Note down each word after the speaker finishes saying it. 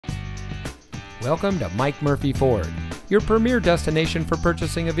Welcome to Mike Murphy Ford, your premier destination for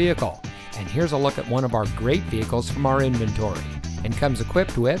purchasing a vehicle. And here's a look at one of our great vehicles from our inventory, and comes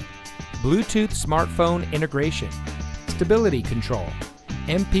equipped with Bluetooth smartphone integration, stability control,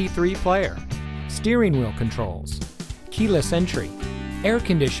 MP3 player, steering wheel controls, keyless entry, air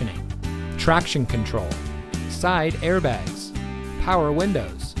conditioning, traction control, side airbags, power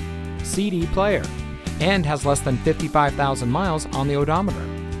windows, CD player, and has less than 55,000 miles on the odometer.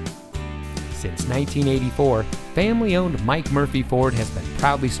 Since 1984, family-owned Mike Murphy Ford has been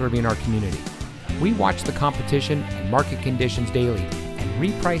proudly serving our community. We watch the competition and market conditions daily and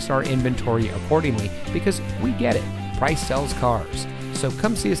reprice our inventory accordingly because we get it. Price sells cars. So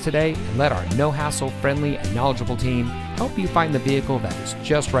come see us today and let our no-hassle, friendly, and knowledgeable team help you find the vehicle that is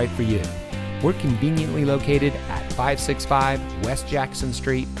just right for you. We're conveniently located at 565 West Jackson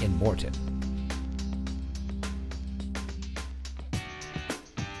Street in Morton.